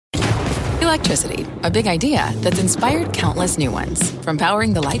Electricity, a big idea that's inspired countless new ones. From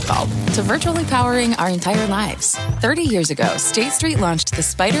powering the light bulb to virtually powering our entire lives. 30 years ago, State Street launched the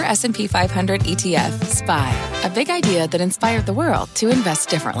SPDR S&P 500 ETF, SPY. A big idea that inspired the world to invest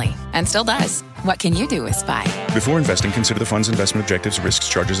differently. And still does. What can you do with SPY? Before investing, consider the fund's investment objectives, risks,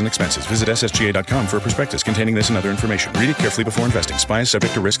 charges, and expenses. Visit ssga.com for a prospectus containing this and other information. Read it carefully before investing. SPY is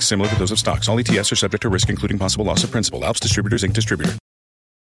subject to risks similar to those of stocks. All ETFs are subject to risk, including possible loss of principal. Alps Distributors, Inc. Distributor.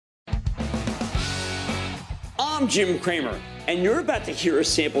 I'm Jim Cramer, and you're about to hear a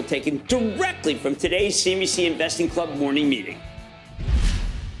sample taken directly from today's CNBC Investing Club morning meeting.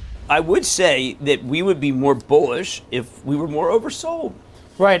 I would say that we would be more bullish if we were more oversold.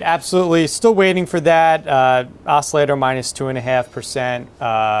 Right, absolutely. Still waiting for that. Oscillator minus 2.5%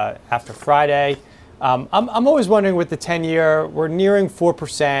 after Friday. I'm always wondering with the 10-year, we're nearing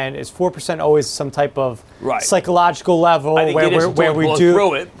 4%. Is 4% always some type of psychological level where we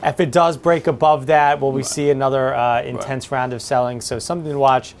do? If it does break above that, will we see another intense round of selling? So something to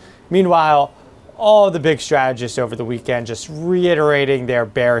watch. Meanwhile, all the big strategists over the weekend just reiterating their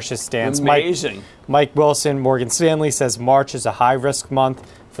bearish stance. Amazing. Mike Wilson, Morgan Stanley, says March is a high-risk month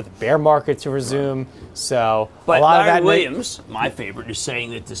for the bear market to resume. So but a lot Larry of that Williams, my favorite, is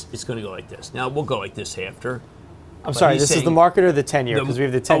saying that it's going to go like this. Now, we'll go like this after. I'm sorry, this is the market or the 10-year? Because we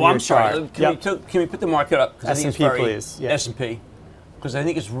have the 10-year I'm sorry. chart. Can we put the market up? S&P, please. Yeah. S&P. Because I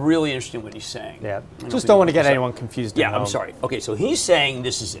think it's really interesting what he's saying. Yeah. Just don't want to get anyone confused. Yeah, I'm sorry. Okay, so he's saying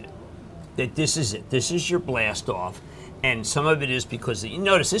this is it. That this is it. This is your blast off. And some of it is because, you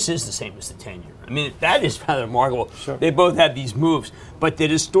notice, this is the same as the 10-year. I mean, that is rather remarkable. Sure. They both have these moves. But that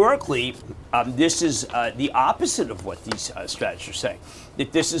historically, this is the opposite of what these strategists are saying.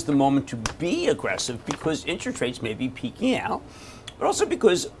 That this is the moment to be aggressive because interest rates may be peaking out. But also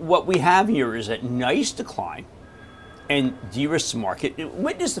because what we have here is a nice decline and de-risk the market.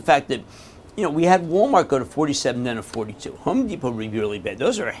 Witness the fact that, you know, we had Walmart go to 47, then to 42. Home Depot really bad.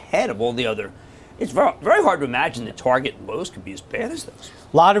 Those are ahead of all the other. It's very, very hard to imagine that Target and Lowe's could be as bad as those.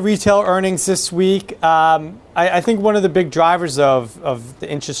 A lot of retail earnings this week. I think one of the big drivers of the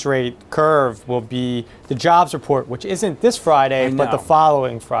interest rate curve will be the jobs report, which isn't this Friday, but the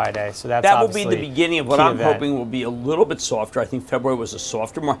following Friday. So that will be the beginning of what I'm hoping will be a little bit softer. I think February was a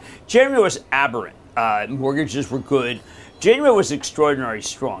softer month. January was aberrant. Mortgages were good. January was extraordinarily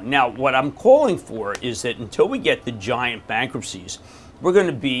strong. Now, what I'm calling for is that until we get the giant bankruptcies, we're going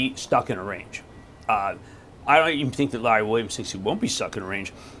to be stuck in a range. I don't even think that Larry Williams thinks he won't be stuck in a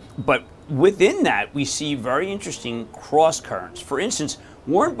range. But within that, we see very interesting cross currents. For instance,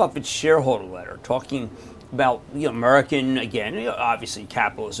 Warren Buffett's shareholder letter talking about the American, again, obviously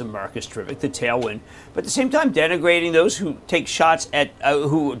capitalism, America's terrific, the tailwind, but at the same time denigrating those who take shots at,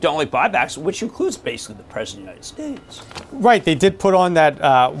 who don't like buybacks, which includes basically the President of the United States. Right, they did put on that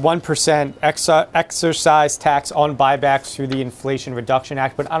 1% exercise tax on buybacks through the Inflation Reduction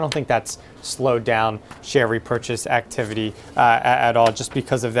Act, but I don't think that's slowed down share repurchase activity at all just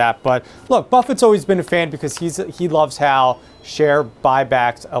because of that. But look, Buffett's always been a fan because he loves how share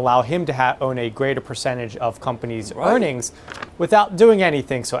buybacks allow him to own a greater percentage of companies' earnings without doing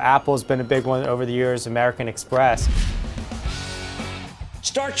anything. So Apple's been a big one over the years, American Express.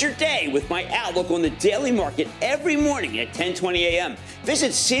 Start your day with my outlook on the daily market every morning at 10:20 a.m.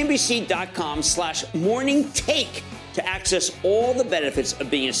 Visit CNBC.com/morning take to access all the benefits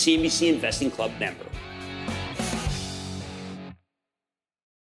of being a CNBC Investing Club member.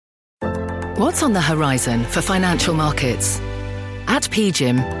 What's on the horizon for financial markets? At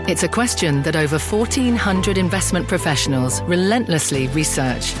PGIM, it's a question that over 1,400 investment professionals relentlessly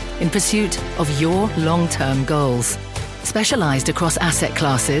research in pursuit of your long-term goals. Specialized across asset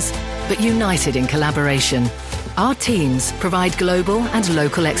classes, but united in collaboration, our teams provide global and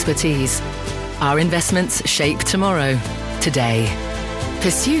local expertise. Our investments shape tomorrow, today.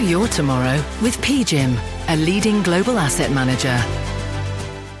 Pursue your tomorrow with PGIM, a leading global asset manager.